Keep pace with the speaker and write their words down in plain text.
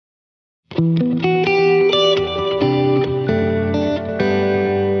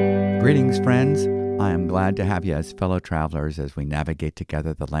Greetings, friends. I am glad to have you as fellow travelers as we navigate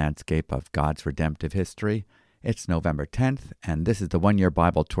together the landscape of God's redemptive history. It's November 10th, and this is the One Year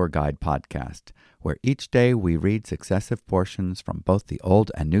Bible Tour Guide podcast, where each day we read successive portions from both the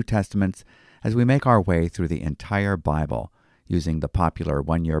Old and New Testaments as we make our way through the entire Bible, using the popular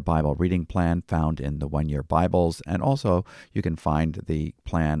One Year Bible reading plan found in the One Year Bibles, and also you can find the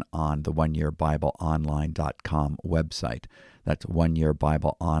plan on the oneyearbibleonline.com website. That's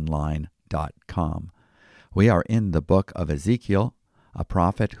oneyearbibleonline.com. We are in the book of Ezekiel, a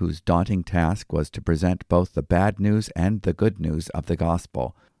prophet whose daunting task was to present both the bad news and the good news of the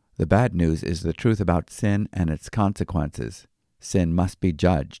gospel. The bad news is the truth about sin and its consequences. Sin must be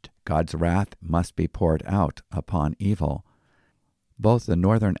judged. God's wrath must be poured out upon evil. Both the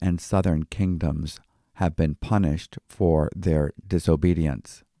northern and southern kingdoms have been punished for their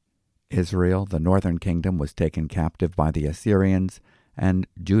disobedience. Israel, the northern kingdom, was taken captive by the Assyrians, and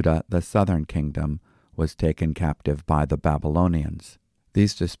Judah, the southern kingdom, was taken captive by the Babylonians.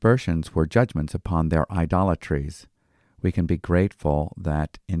 These dispersions were judgments upon their idolatries. We can be grateful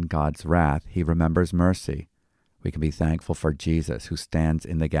that in God's wrath He remembers mercy. We can be thankful for Jesus, who stands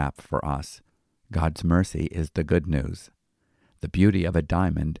in the gap for us. God's mercy is the good news. The beauty of a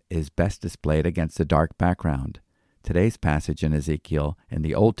diamond is best displayed against a dark background. Today's passage in Ezekiel in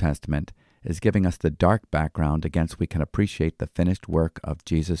the Old Testament is giving us the dark background against which we can appreciate the finished work of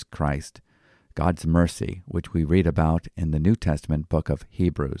Jesus Christ, God's mercy, which we read about in the New Testament book of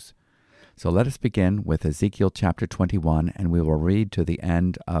Hebrews. So let us begin with Ezekiel chapter 21, and we will read to the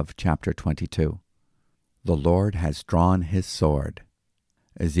end of chapter 22. The Lord has drawn His sword.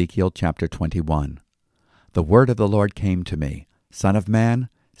 Ezekiel chapter 21. The word of the Lord came to me, Son of man,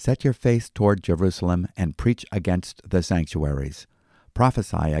 set your face toward Jerusalem and preach against the sanctuaries.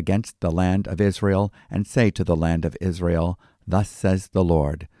 Prophesy against the land of Israel, and say to the land of Israel, Thus says the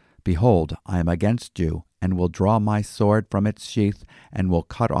Lord, Behold, I am against you, and will draw my sword from its sheath, and will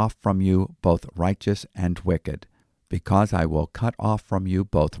cut off from you both righteous and wicked. Because I will cut off from you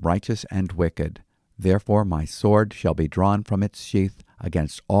both righteous and wicked, therefore my sword shall be drawn from its sheath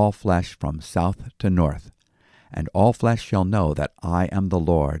against all flesh from south to north. And all flesh shall know that I am the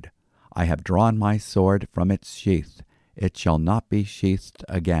Lord. I have drawn my sword from its sheath. It shall not be sheathed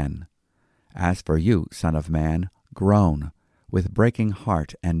again. As for you, Son of man, groan. With breaking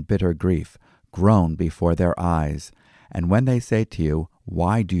heart and bitter grief, groan before their eyes. And when they say to you,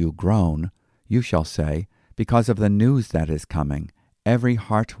 Why do you groan? You shall say, Because of the news that is coming. Every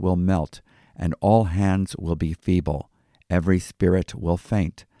heart will melt, and all hands will be feeble. Every spirit will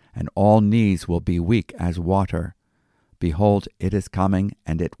faint, and all knees will be weak as water. Behold, it is coming,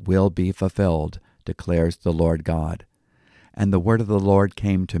 and it will be fulfilled, declares the Lord God. And the word of the Lord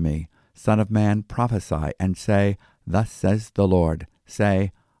came to me, Son of man, prophesy, and say, Thus says the Lord,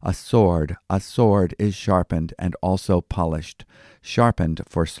 say, a sword is sharpened and also polished, sharpened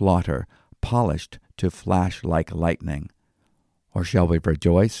for slaughter, polished to flash like lightning. Or shall we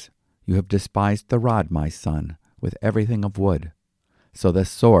rejoice? You have despised the rod, my son, with everything of wood. So the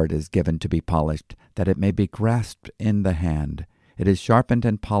sword is given to be polished, that it may be grasped in the hand. It is sharpened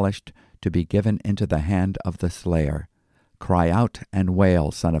and polished to be given into the hand of the slayer. Cry out and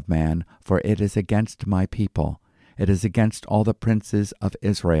wail, Son of man, for it is against my people. It is against all the princes of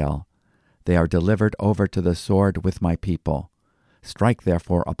Israel. They are delivered over to the sword with my people. Strike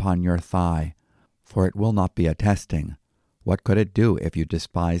therefore upon your thigh, for it will not be a testing. What could it do if you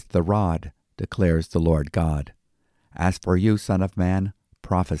despised the rod, declares the Lord God. As for you, Son of man,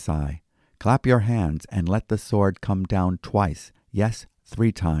 prophesy. Clap your hands, and let the sword come down twice, yes,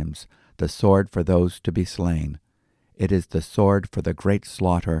 3 times, the sword for those to be slain. It is the sword for the great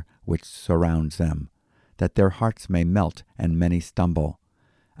slaughter which surrounds them, that their hearts may melt and many stumble.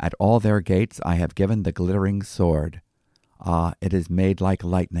 At all their gates I have given the glittering sword. Ah, it is made like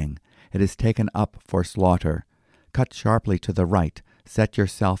lightning. It is taken up for slaughter. Cut sharply to the right, set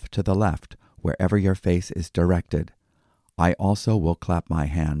yourself to the left, wherever your face is directed. I also will clap my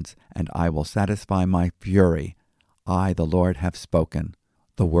hands, and I will satisfy my fury. I, the Lord, have spoken.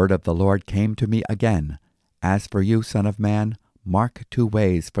 The word of the Lord came to me again. As for you, Son of man, mark 2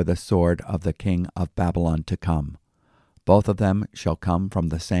 ways for the sword of the king of Babylon to come. Both of them shall come from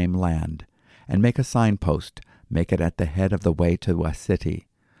the same land. And make a signpost, make it at the head of the way to a city.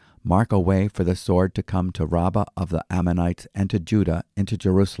 Mark a way for the sword to come to Rabbah of the Ammonites and to Judah into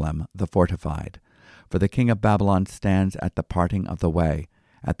Jerusalem the fortified. For the king of Babylon stands at the parting of the way,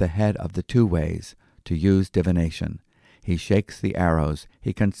 at the head of the 2 ways, to use divination. He shakes the arrows,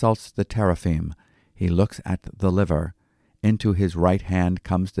 he consults the teraphim, he looks at the liver. Into his right hand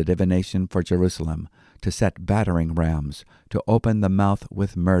comes the divination for Jerusalem, to set battering rams, to open the mouth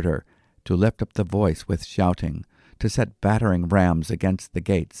with murder, to lift up the voice with shouting, to set battering rams against the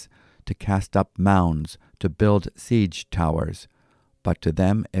gates, to cast up mounds, to build siege towers. But to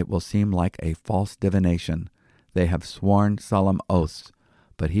them it will seem like a false divination. They have sworn solemn oaths,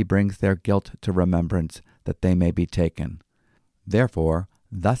 but he brings their guilt to remembrance, that they may be taken. Therefore,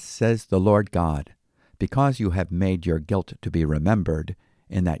 thus says the Lord God, because you have made your guilt to be remembered,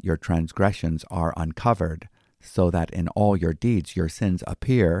 in that your transgressions are uncovered, so that in all your deeds your sins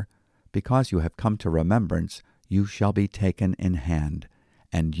appear, because you have come to remembrance, you shall be taken in hand.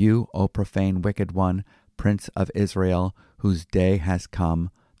 And you, O profane wicked one, Prince of Israel, whose day has come,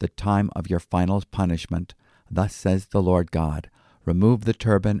 the time of your final punishment, thus says the Lord God, remove the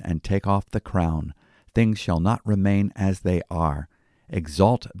turban and take off the crown. Things shall not remain as they are.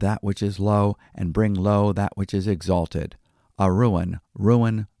 Exalt that which is low, and bring low that which is exalted. A ruin,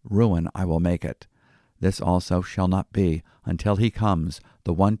 ruin, ruin I will make it. This also shall not be, until he comes,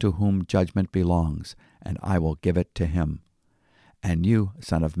 the one to whom judgment belongs, and I will give it to him. And you,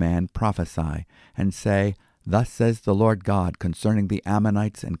 Son of man, prophesy, and say, Thus says the Lord God concerning the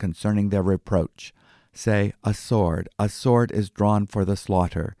Ammonites and concerning their reproach. Say, a sword is drawn for the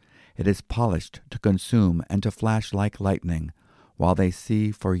slaughter. It is polished to consume and to flash like lightning. While they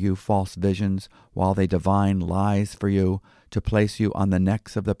see for you false visions, while they divine lies for you, to place you on the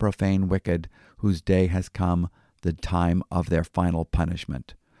necks of the profane wicked, whose day has come, the time of their final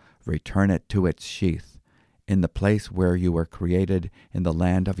punishment. Return it to its sheath. In the place where you were created, in the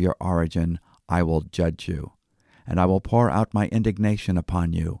land of your origin, I will judge you. And I will pour out my indignation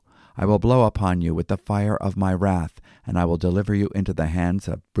upon you. I will blow upon you with the fire of my wrath, and I will deliver you into the hands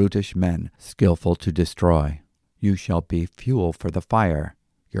of brutish men, skillful to destroy. You shall be fuel for the fire.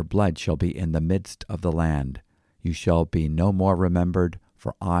 Your blood shall be in the midst of the land. You shall be no more remembered,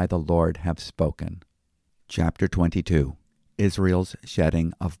 for I, the Lord, have spoken. Chapter 22. Israel's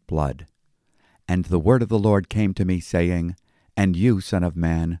shedding of blood. And the word of the Lord came to me, saying, And you, son of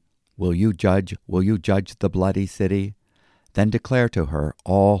man, will you judge the bloody city? Then declare to her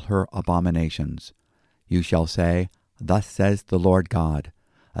all her abominations. You shall say, Thus says the Lord God,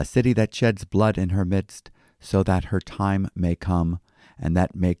 a city that sheds blood in her midst, so that her time may come, and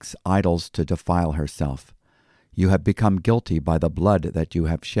that makes idols to defile herself. You have become guilty by the blood that you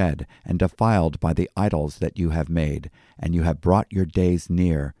have shed, and defiled by the idols that you have made, and you have brought your days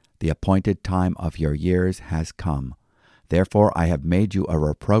near. The appointed time of your years has come. Therefore I have made you a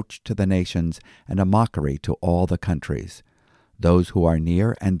reproach to the nations, and a mockery to all the countries. Those who are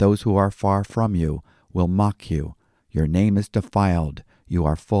near and those who are far from you will mock you. Your name is defiled. You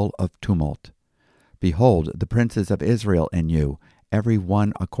are full of tumult. Behold, the princes of Israel in you, every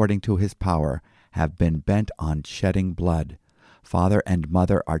one according to his power, have been bent on shedding blood. Father and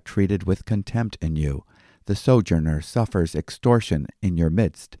mother are treated with contempt in you. The sojourner suffers extortion in your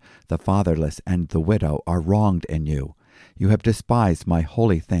midst. The fatherless and the widow are wronged in you. You have despised my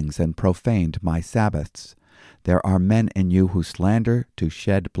holy things and profaned my Sabbaths. There are men in you who slander to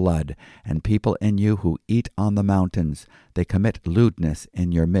shed blood, and people in you who eat on the mountains. They commit lewdness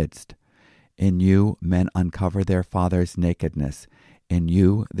in your midst. In you men uncover their fathers' nakedness. In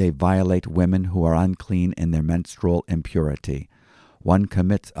you they violate women who are unclean in their menstrual impurity. One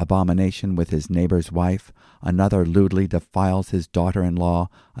commits abomination with his neighbor's wife, another lewdly defiles his daughter-in-law,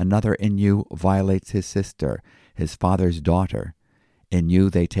 another in you violates his sister, his father's daughter. In you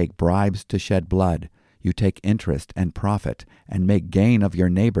they take bribes to shed blood. You take interest and profit, and make gain of your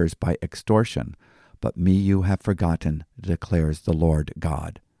neighbors by extortion. But me you have forgotten, declares the Lord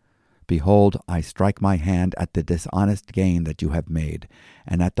God. Behold, I strike my hand at the dishonest gain that you have made,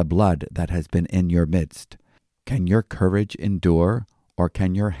 and at the blood that has been in your midst. Can your courage endure, or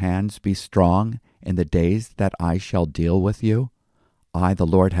can your hands be strong in the days that I shall deal with you? I, the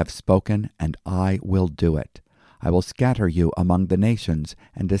Lord, have spoken, and I will do it. I will scatter you among the nations,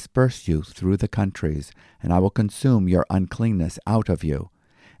 and disperse you through the countries, and I will consume your uncleanness out of you.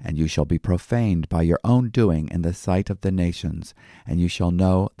 And you shall be profaned by your own doing in the sight of the nations, and you shall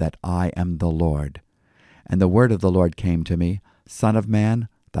know that I am the Lord. And the word of the Lord came to me, Son of man,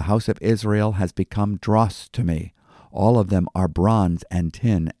 the house of Israel has become dross to me. All of them are bronze and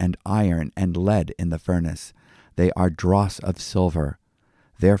tin and iron and lead in the furnace. They are dross of silver.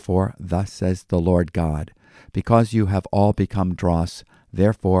 Therefore, thus says the Lord God, because you have all become dross,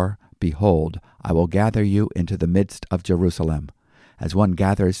 therefore, behold, I will gather you into the midst of Jerusalem. As one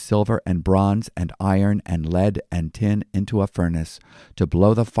gathers silver and bronze and iron and lead and tin into a furnace, to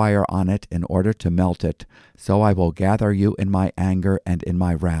blow the fire on it in order to melt it, so I will gather you in my anger and in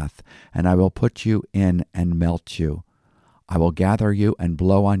my wrath, and I will put you in and melt you. I will gather you and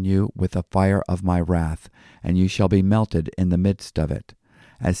blow on you with the fire of my wrath, and you shall be melted in the midst of it.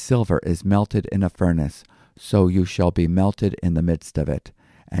 As silver is melted in a furnace, so you shall be melted in the midst of it.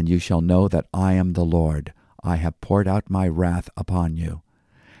 And you shall know that I am the Lord. I have poured out my wrath upon you.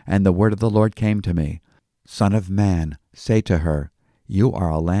 And the word of the Lord came to me, Son of man, say to her, You are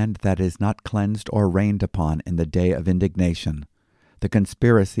a land that is not cleansed or rained upon in the day of indignation. The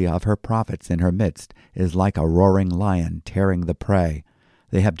conspiracy of her prophets in her midst is like a roaring lion tearing the prey.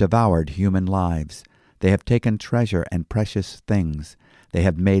 They have devoured human lives. They have taken treasure and precious things. They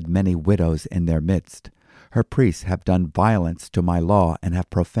have made many widows in their midst. Her priests have done violence to my law and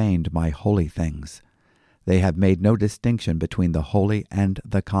have profaned my holy things. They have made no distinction between the holy and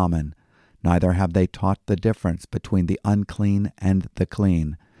the common. Neither have they taught the difference between the unclean and the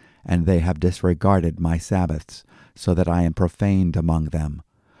clean. And they have disregarded my Sabbaths, so that I am profaned among them.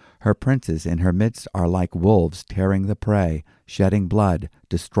 Her princes in her midst are like wolves tearing the prey, shedding blood,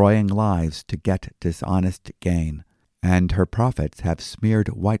 destroying lives to get dishonest gain. And her prophets have smeared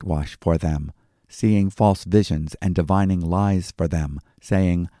whitewash for them, seeing false visions and divining lies for them,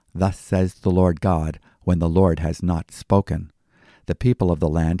 saying, Thus says the Lord God, when the Lord has not spoken. The people of the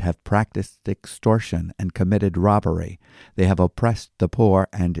land have practiced extortion and committed robbery. They have oppressed the poor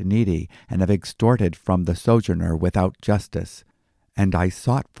and needy, and have extorted from the sojourner without justice. And I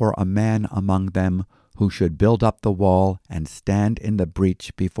sought for a man among them who should build up the wall and stand in the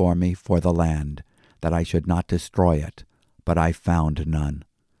breach before me for the land, that I should not destroy it. But I found none.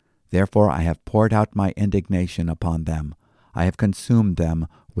 Therefore I have poured out my indignation upon them. I have consumed them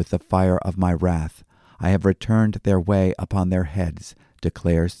with the fire of my wrath. I have returned their way upon their heads,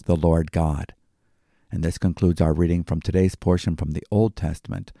 declares the Lord God. And this concludes our reading from today's portion from the Old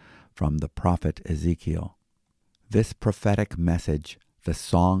Testament, from the prophet Ezekiel. This prophetic message, the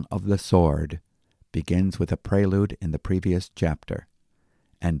Song of the Sword, begins with a prelude in the previous chapter.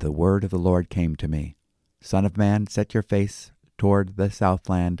 And the word of the Lord came to me, Son of man, set your face toward the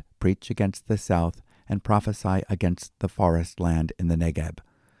southland, preach against the south, and prophesy against the forest land in the Negeb.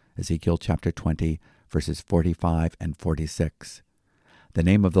 Ezekiel chapter 20, verses 45 and 46. The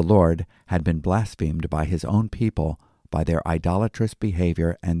name of the Lord had been blasphemed by his own people by their idolatrous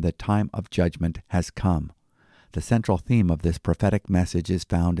behavior, and the time of judgment has come. The central theme of this prophetic message is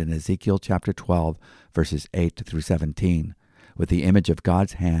found in Ezekiel chapter 12, verses 8 through 17, with the image of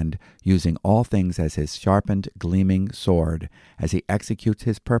God's hand using all things as his sharpened, gleaming sword as he executes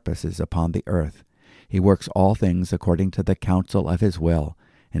his purposes upon the earth. He works all things according to the counsel of his will,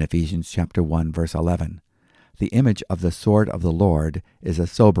 in Ephesians chapter 1, verse 11. The image of the sword of the Lord is a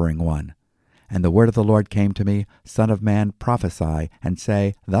sobering one. And the word of the Lord came to me, Son of man, prophesy, and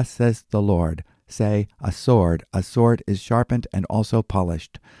say, Thus says the Lord, say, a sword is sharpened and also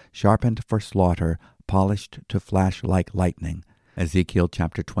polished, sharpened for slaughter, polished to flash like lightning. Ezekiel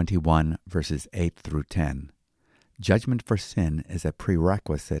chapter 21, verses 8 through 10. Judgment for sin is a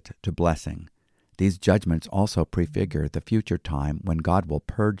prerequisite to blessing. These judgments also prefigure the future time when God will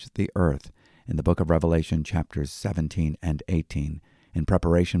purge the earth in the book of Revelation chapters 17 and 18 in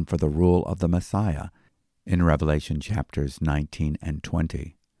preparation for the rule of the Messiah in Revelation chapters 19 and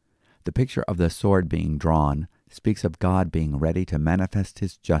 20. The picture of the sword being drawn speaks of God being ready to manifest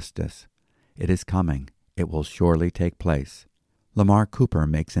his justice. It is coming. It will surely take place. Lamar Cooper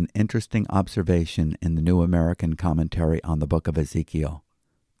makes an interesting observation in the New American Commentary on the book of Ezekiel.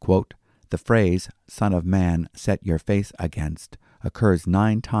 Quote, the phrase, Son of man, set your face against, occurs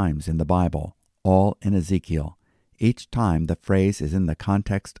 9 times in the Bible, all in Ezekiel. Each time the phrase is in the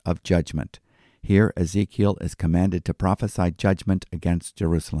context of judgment. Here Ezekiel is commanded to prophesy judgment against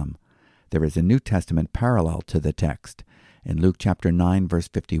Jerusalem. There is a New Testament parallel to the text. In Luke chapter 9, verse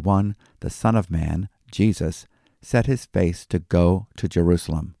 51, the Son of Man, Jesus, set his face to go to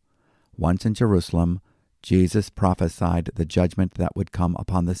Jerusalem. Once in Jerusalem, Jesus prophesied the judgment that would come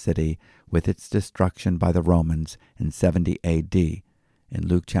upon the city with its destruction by the Romans in 70 A.D. in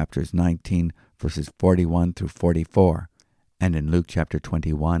Luke chapters 19, verses 41 through 44. And in Luke chapter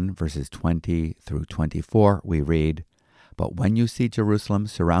 21, verses 20 through 24, we read, But when you see Jerusalem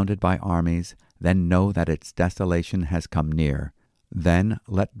surrounded by armies, then know that its desolation has come near. Then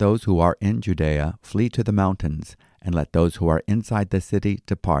let those who are in Judea flee to the mountains, and let those who are inside the city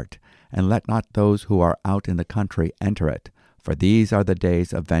depart, and let not those who are out in the country enter it, for these are the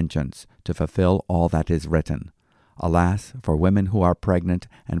days of vengeance, to fulfill all that is written. Alas, for women who are pregnant,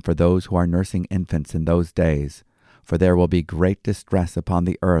 and for those who are nursing infants in those days. For there will be great distress upon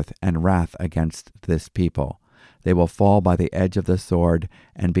the earth, and wrath against this people. They will fall by the edge of the sword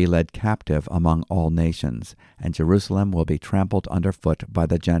and be led captive among all nations, and Jerusalem will be trampled underfoot by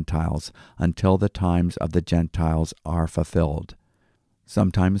the Gentiles until the times of the Gentiles are fulfilled.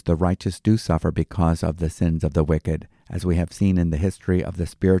 Sometimes the righteous do suffer because of the sins of the wicked, as we have seen in the history of the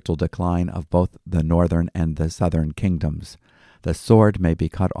spiritual decline of both the northern and the southern kingdoms. The sword may be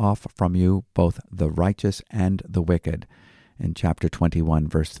cut off from you, both the righteous and the wicked, in chapter 21,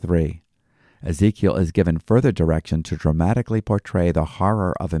 verse 3. Ezekiel is given further direction to dramatically portray the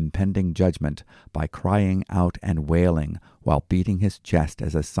horror of impending judgment by crying out and wailing while beating his chest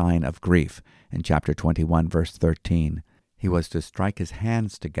as a sign of grief in chapter 21, verse 13. He was to strike his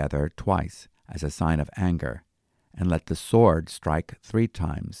hands together twice as a sign of anger, and let the sword strike 3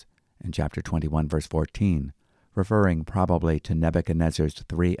 times in chapter 21, verse 14, referring probably to Nebuchadnezzar's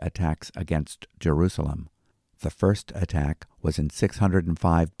 3 attacks against Jerusalem. The first attack was in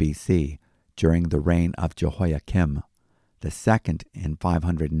 605 BC, during the reign of Jehoiakim, the second in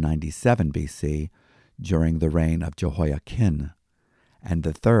 597 BC, during the reign of Jehoiakim, and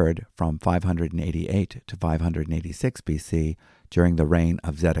the third from 588 to 586 BC, during the reign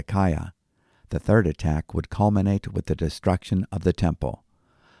of Zedekiah. The third attack would culminate with the destruction of the temple.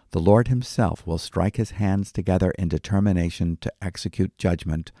 The Lord himself will strike his hands together in determination to execute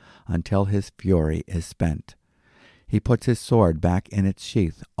judgment until his fury is spent. He puts his sword back in its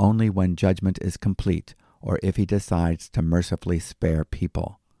sheath only when judgment is complete, or if he decides to mercifully spare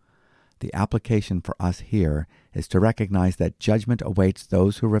people. The application for us here is to recognize that judgment awaits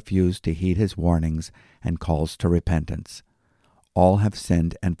those who refuse to heed his warnings and calls to repentance. All have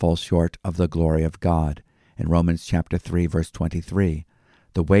sinned and fall short of the glory of God, in Romans chapter 3, verse 23.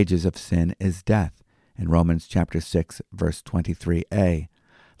 The wages of sin is death, in Romans chapter 6, verse 23a.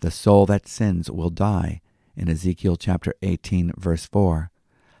 The soul that sins will die, in Ezekiel chapter 18, verse 4.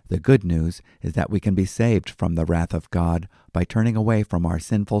 The good news is that we can be saved from the wrath of God by turning away from our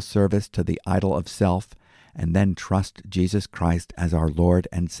sinful service to the idol of self and then trust Jesus Christ as our Lord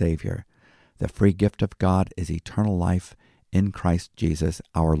and Savior. The free gift of God is eternal life in Christ Jesus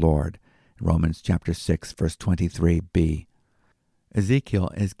our Lord. Romans chapter 6, verse 23b. Ezekiel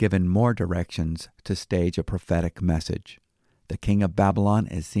is given more directions to stage a prophetic message. The king of Babylon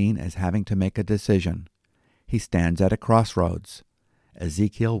is seen as having to make a decision. He stands at a crossroads.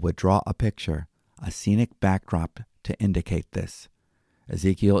 Ezekiel would draw a picture, a scenic backdrop to indicate this.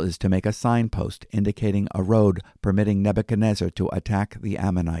 Ezekiel is to make a signpost indicating a road permitting Nebuchadnezzar to attack the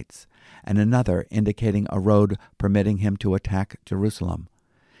Ammonites, and another indicating a road permitting him to attack Jerusalem.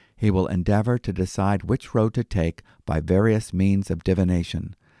 He will endeavor to decide which road to take by various means of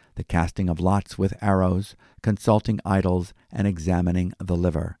divination, the casting of lots with arrows, consulting idols, and examining the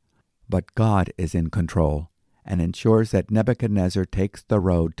liver. But God is in control, and ensures that Nebuchadnezzar takes the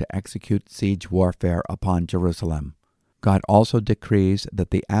road to execute siege warfare upon Jerusalem. God also decrees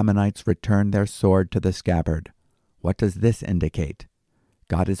that the Ammonites return their sword to the scabbard. What does this indicate?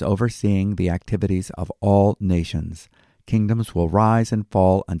 God is overseeing the activities of all nations. Kingdoms will rise and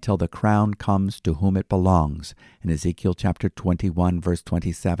fall until the crown comes to whom it belongs, in Ezekiel chapter 21, verse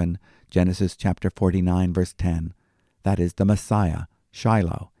 27, Genesis chapter 49, verse 10. That is the Messiah,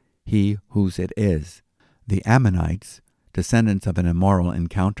 Shiloh, he whose it is. The Ammonites, descendants of an immoral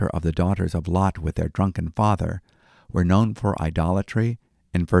encounter of the daughters of Lot with their drunken father, were known for idolatry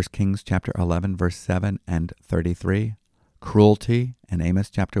in 1 Kings chapter 11, verse 7 and 33, cruelty in Amos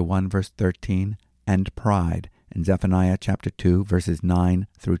chapter 1, verse 13, and pride in Zephaniah chapter 2, verses 9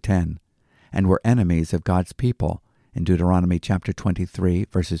 through 10, and were enemies of God's people in Deuteronomy chapter 23,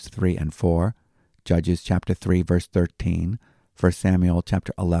 verses 3 and 4, Judges chapter 3, verse 13, 1 Samuel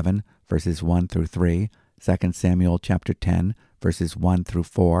chapter 11, verses 1 through 3, 2 Samuel chapter 10, verses 1 through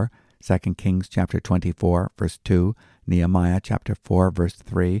 4, 2 Kings chapter 24, verse 2, Nehemiah chapter 4, verse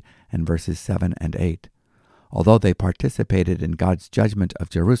 3, and verses 7 and 8. Although they participated in God's judgment of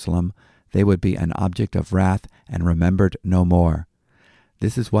Jerusalem, they would be an object of wrath and remembered no more.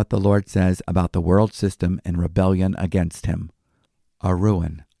 This is what the Lord says about the world system in rebellion against him. A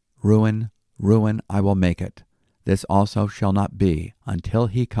ruin, ruin, ruin I will make it. This also shall not be until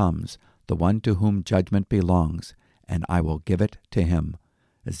he comes, the one to whom judgment belongs, and I will give it to him.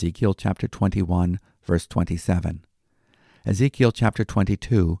 Ezekiel chapter 21, verse 27. Ezekiel chapter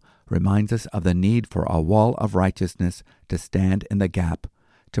 22 reminds us of the need for a wall of righteousness to stand in the gap,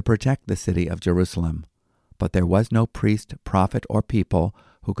 to protect the city of Jerusalem. But there was no priest, prophet, or people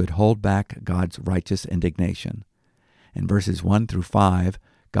who could hold back God's righteous indignation. In verses 1 through 5,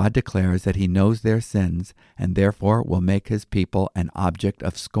 God declares that he knows their sins and therefore will make his people an object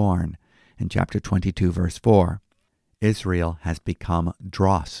of scorn. In chapter 22, verse 4, Israel has become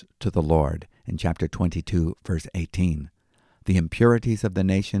dross to the Lord. in chapter 22, verse 18. The impurities of the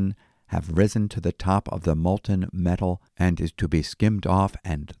nation have risen to the top of the molten metal and is to be skimmed off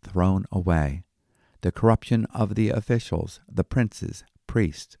and thrown away. The corruption of the officials, the princes,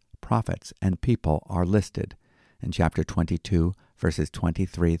 priests, prophets, and people are listed in chapter 22, verses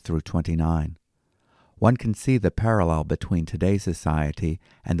 23 through 29. One can see the parallel between today's society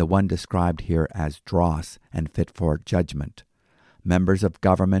and the one described here as dross and fit for judgment. Members of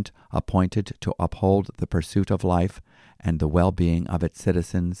government appointed to uphold the pursuit of life and the well-being of its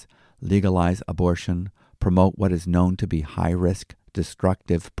citizens, legalize abortion, promote what is known to be high-risk,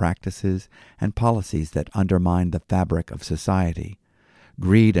 destructive practices and policies that undermine the fabric of society.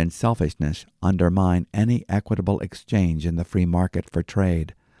 Greed and selfishness undermine any equitable exchange in the free market for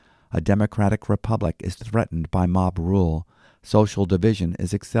trade. A democratic republic is threatened by mob rule. Social division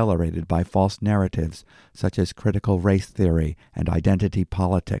is accelerated by false narratives such as critical race theory and identity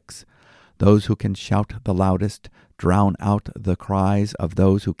politics. Those who can shout the loudest drown out the cries of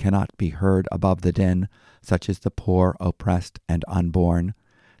those who cannot be heard above the din, such as the poor, oppressed, and unborn.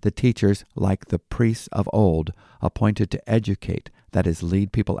 The teachers, like the priests of old, appointed to educate, that is,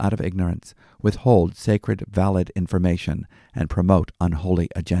 lead people out of ignorance, withhold sacred, valid information, and promote unholy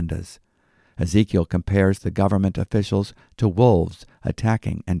agendas. Ezekiel compares the government officials to wolves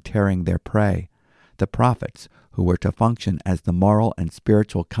attacking and tearing their prey. The prophets, who were to function as the moral and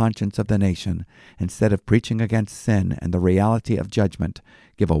spiritual conscience of the nation, instead of preaching against sin and the reality of judgment,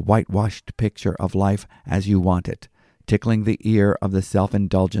 give a whitewashed picture of life as you want it, tickling the ear of the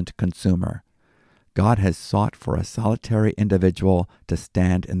self-indulgent consumer. God has sought for a solitary individual to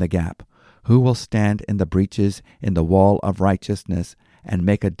stand in the gap. Who will stand in the breaches in the wall of righteousness and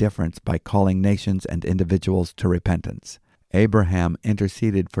make a difference by calling nations and individuals to repentance? Abraham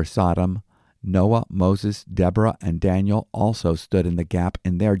interceded for Sodom. Noah, Moses, Deborah, and Daniel also stood in the gap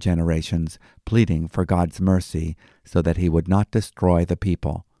in their generations, pleading for God's mercy so that he would not destroy the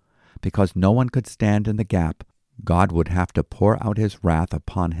people. Because no one could stand in the gap, God would have to pour out his wrath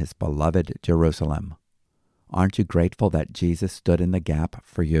upon his beloved Jerusalem. Aren't you grateful that Jesus stood in the gap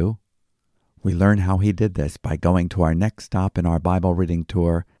for you? We learn how he did this by going to our next stop in our Bible reading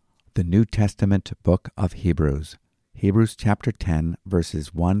tour, the New Testament book of Hebrews. Hebrews chapter 10,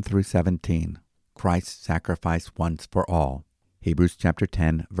 verses 1 through 17. Christ's sacrifice once for all. Hebrews chapter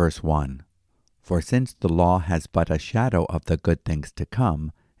 10, verse 1. For since the law has but a shadow of the good things to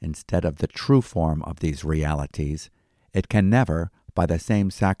come, instead of the true form of these realities, it can never, by the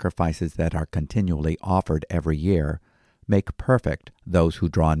same sacrifices that are continually offered every year, make perfect those who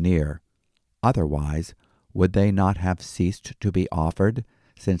draw near. Otherwise, would they not have ceased to be offered,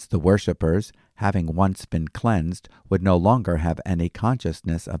 since the worshippers, having once been cleansed, would no longer have any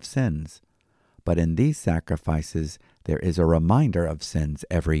consciousness of sins? But in these sacrifices there is a reminder of sins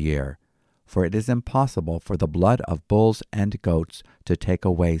every year, for it is impossible for the blood of bulls and goats to take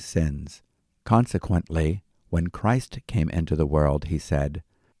away sins. Consequently, when Christ came into the world, he said,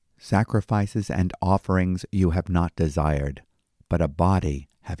 "Sacrifices and offerings you have not desired, but a body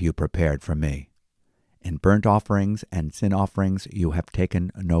have you prepared for me. In burnt offerings and sin offerings you have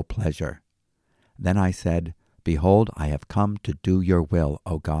taken no pleasure." Then I said, "Behold, I have come to do your will,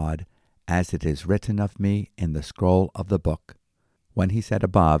 O God, as it is written of me in the scroll of the book." When he said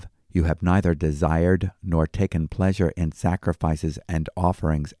above, "You have neither desired nor taken pleasure in sacrifices and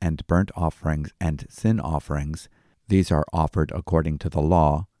offerings and burnt offerings and sin offerings, these are offered according to the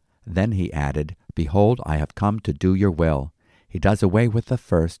law," then he added, "Behold, I have come to do your will." He does away with the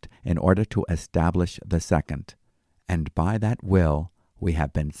first in order to establish the second. And by that will we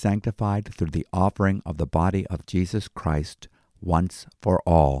have been sanctified through the offering of the body of Jesus Christ once for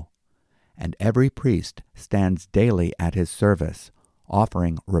all. And every priest stands daily at his service,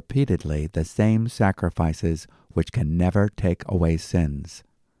 offering repeatedly the same sacrifices which can never take away sins.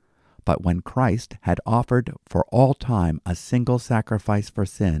 But when Christ had offered for all time a single sacrifice for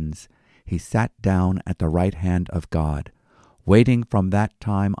sins, he sat down at the right hand of God, waiting from that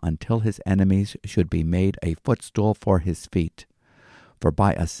time until his enemies should be made a footstool for his feet. For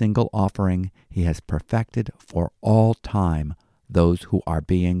by a single offering he has perfected for all time those who are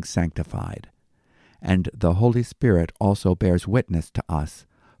being sanctified. And the Holy Spirit also bears witness to us,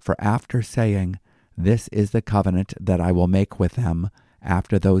 for after saying, "This is the covenant that I will make with them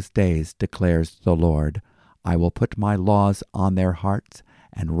after those days, declares the Lord, I will put my laws on their hearts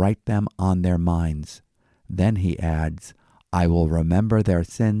and write them on their minds." Then he adds, "I will remember their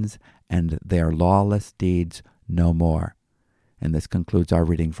sins and their lawless deeds no more." And this concludes our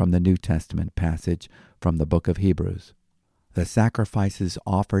reading from the New Testament passage from the book of Hebrews. The sacrifices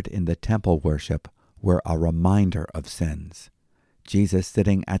offered in the temple worship were a reminder of sins. Jesus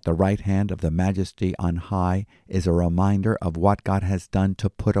sitting at the right hand of the Majesty on high is a reminder of what God has done to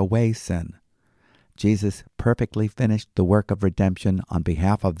put away sin. Jesus perfectly finished the work of redemption on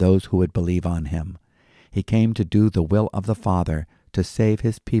behalf of those who would believe on him. He came to do the will of the Father, to save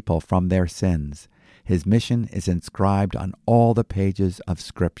his people from their sins. His mission is inscribed on all the pages of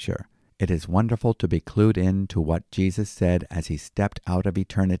Scripture. It is wonderful to be clued in to what Jesus said as he stepped out of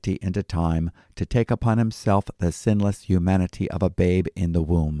eternity into time to take upon himself the sinless humanity of a babe in the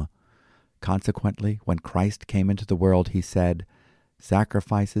womb. Consequently, when Christ came into the world, he said,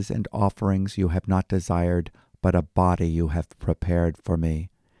 "Sacrifices and offerings you have not desired, but a body you have prepared for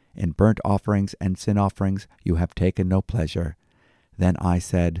me. In burnt offerings and sin offerings you have taken no pleasure." Then I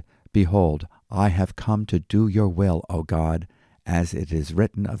said, "Behold, I have come to do your will, O God, as it is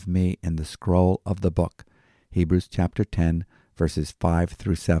written of me in the scroll of the book." Hebrews chapter 10, verses 5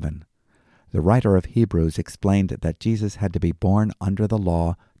 through 7. The writer of Hebrews explained that Jesus had to be born under the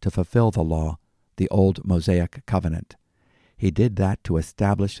law to fulfill the law, the old Mosaic covenant. He did that to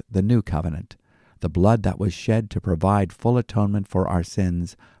establish the new covenant. The blood that was shed to provide full atonement for our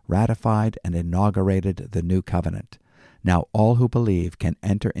sins ratified and inaugurated the new covenant. Now all who believe can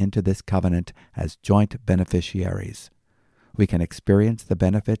enter into this covenant as joint beneficiaries. We can experience the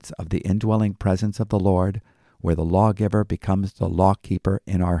benefits of the indwelling presence of the Lord, where the lawgiver becomes the lawkeeper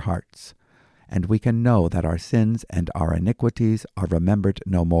in our hearts. And we can know that our sins and our iniquities are remembered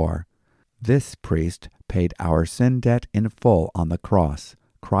no more. This priest paid our sin debt in full on the cross,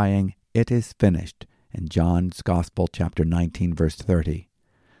 crying, "It is finished," in John's Gospel, chapter 19, verse 30.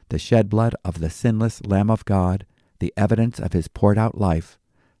 The shed blood of the sinless Lamb of God, the evidence of his poured-out life,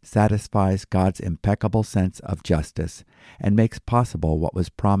 satisfies God's impeccable sense of justice and makes possible what was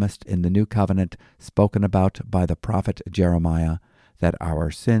promised in the new covenant spoken about by the prophet Jeremiah, that our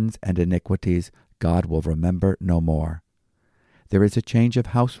sins and iniquities God will remember no more. There is a change of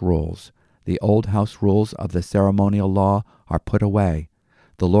house rules. The old house rules of the ceremonial law are put away.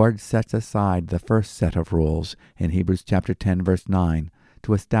 The Lord sets aside the first set of rules in Hebrews chapter 10, verse 9,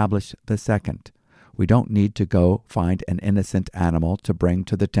 to establish the second. We don't need to go find an innocent animal to bring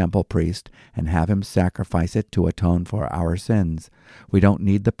to the temple priest and have him sacrifice it to atone for our sins. We don't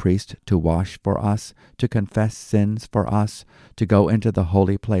need the priest to wash for us, to confess sins for us, to go into the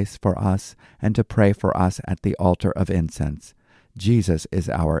holy place for us, and to pray for us at the altar of incense. Jesus is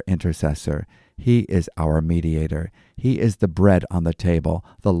our intercessor. He is our mediator. He is the bread on the table,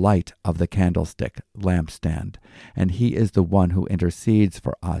 the light of the candlestick, lampstand, and he is the one who intercedes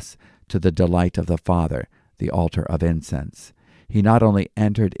for us to the delight of the Father, the altar of incense. He not only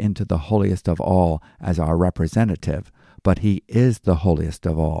entered into the holiest of all as our representative, but he is the holiest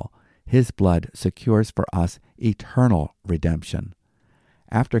of all. His blood secures for us eternal redemption.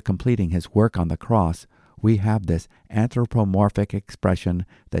 After completing his work on the cross, we have this anthropomorphic expression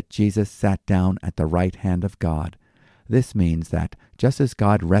that Jesus sat down at the right hand of God. This means that just as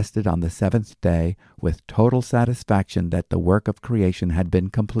God rested on the seventh day with total satisfaction that the work of creation had been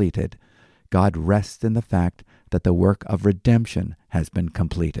completed, God rests in the fact that the work of redemption has been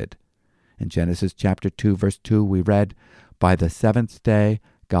completed. In Genesis chapter 2, verse 2, we read, "By the seventh day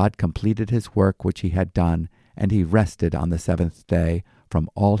God completed his work which he had done, and he rested on the seventh day from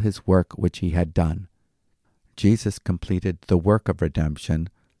all his work which he had done." Jesus completed the work of redemption,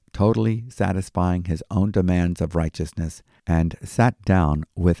 totally satisfying his own demands of righteousness, and sat down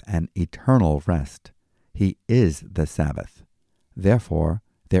with an eternal rest. He is the Sabbath. Therefore,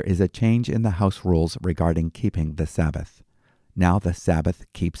 there is a change in the house rules regarding keeping the Sabbath. Now the Sabbath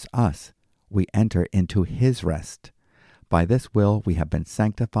keeps us. We enter into his rest. By this will we have been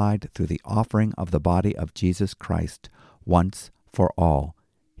sanctified through the offering of the body of Jesus Christ, once for all.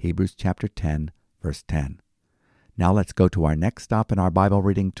 Hebrews chapter 10, verse 10. Now let's go to our next stop in our Bible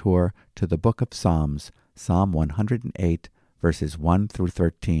reading tour to the book of Psalms, Psalm 108, verses 1 through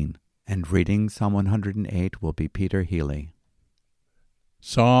 13. And reading Psalm 108 will be Peter Healey.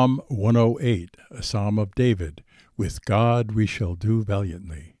 Psalm 108, a psalm of David. With God we shall do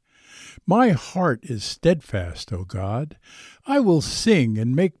valiantly. My heart is steadfast, O God. I will sing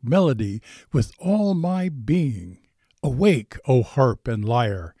and make melody with all my being. Awake, O harp and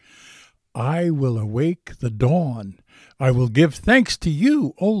lyre. I will awake the dawn. I will give thanks to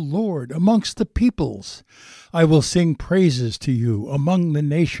you, O Lord, amongst the peoples. I will sing praises to you among the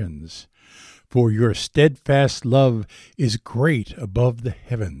nations. For your steadfast love is great above the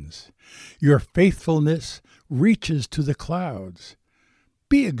heavens. Your faithfulness reaches to the clouds.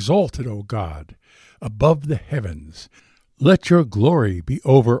 Be exalted, O God, above the heavens. Let your glory be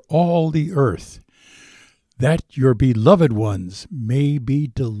over all the earth, that your beloved ones may be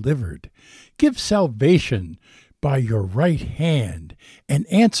delivered. Give salvation by your right hand and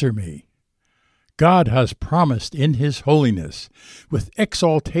answer me. God has promised in his holiness, with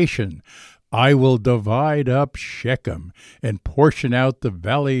exaltation, I will divide up Shechem and portion out the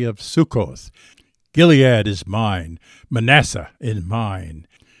valley of Sukkoth. Gilead is mine, Manasseh is mine.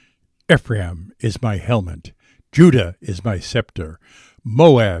 Ephraim is my helmet, Judah is my scepter,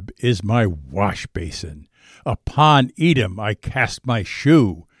 Moab is my wash basin. Upon Edom I cast my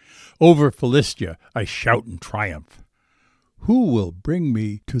shoe, over Philistia I shout in triumph. Who will bring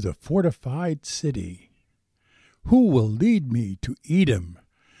me to the fortified city? Who will lead me to Edom?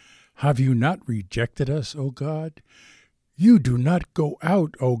 Have you not rejected us, O God? You do not go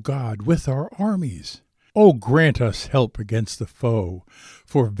out, O God, with our armies. O grant us help against the foe,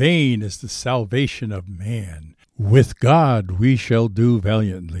 for vain is the salvation of man. With God we shall do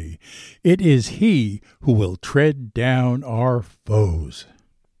valiantly. It is he who will tread down our foes.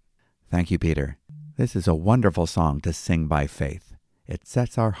 Thank you, Peter. This is a wonderful song to sing by faith. It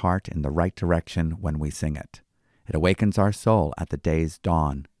sets our heart in the right direction when we sing it. It awakens our soul at the day's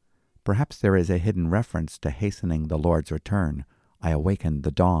dawn. Perhaps there is a hidden reference to hastening the Lord's return. I awaken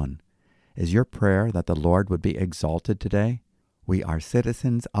the dawn. Is your prayer that the Lord would be exalted today? We are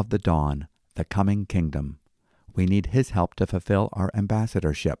citizens of the dawn, the coming kingdom. We need his help to fulfill our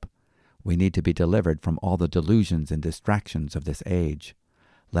ambassadorship. We need to be delivered from all the delusions and distractions of this age.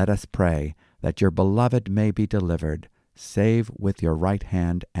 Let us pray that your beloved may be delivered. Save with your right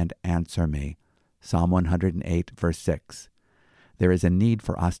hand and answer me. Psalm 108, verse 6. There is a need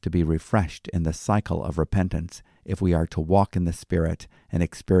for us to be refreshed in the cycle of repentance if we are to walk in the Spirit and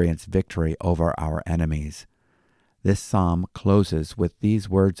experience victory over our enemies. This psalm closes with these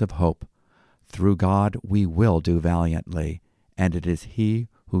words of hope. Through God we will do valiantly, and it is he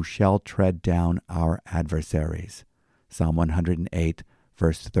who shall tread down our adversaries. Psalm 108,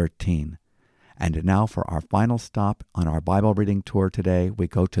 verse 13. And now for our final stop on our Bible reading tour today, we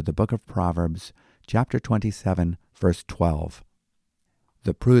go to the book of Proverbs, chapter 27, verse 12.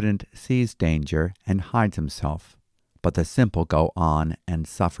 The prudent sees danger and hides himself, but the simple go on and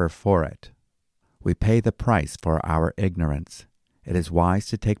suffer for it. We pay the price for our ignorance. It is wise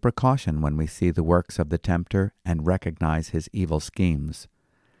to take precaution when we see the works of the tempter and recognize his evil schemes.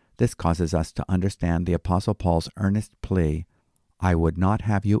 This causes us to understand the Apostle Paul's earnest plea, I would not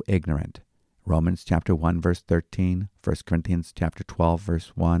have you ignorant. Romans chapter 1, verse 13, 1 Corinthians chapter 12,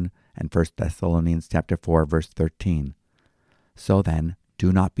 verse 1, and 1 Thessalonians chapter 4, verse 13. So then,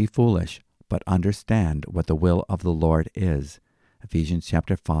 do not be foolish, but understand what the will of the Lord is. Ephesians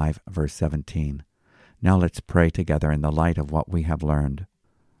chapter 5, verse 17. Now let's pray together in the light of what we have learned.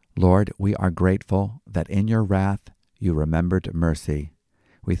 Lord, we are grateful that in your wrath you remembered mercy.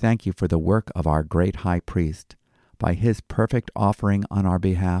 We thank you for the work of our great high priest. By his perfect offering on our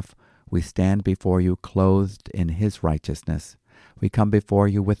behalf, we stand before you clothed in his righteousness. We come before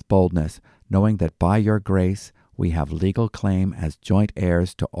you with boldness, knowing that by your grace we have legal claim as joint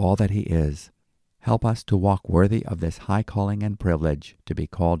heirs to all that he is. Help us to walk worthy of this high calling and privilege to be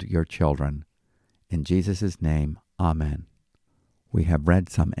called your children. In Jesus' name, amen. We have read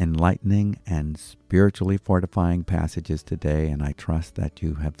some enlightening and spiritually fortifying passages today, and I trust that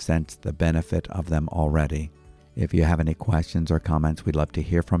you have sensed the benefit of them already. If you have any questions or comments, we'd love to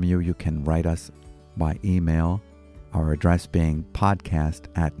hear from you. You can write us by email, our address being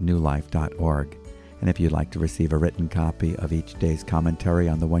podcast@newlife.org. And if you'd like to receive a written copy of each day's commentary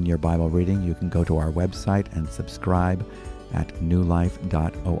on the one-year Bible reading, you can go to our website and subscribe at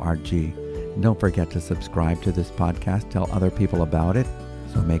newlife.org. And don't forget to subscribe to this podcast. Tell other people about it.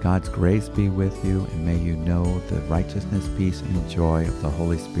 So may God's grace be with you, and may you know the righteousness, peace, and joy of the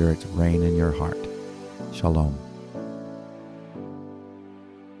Holy Spirit reign in your heart. Shalom.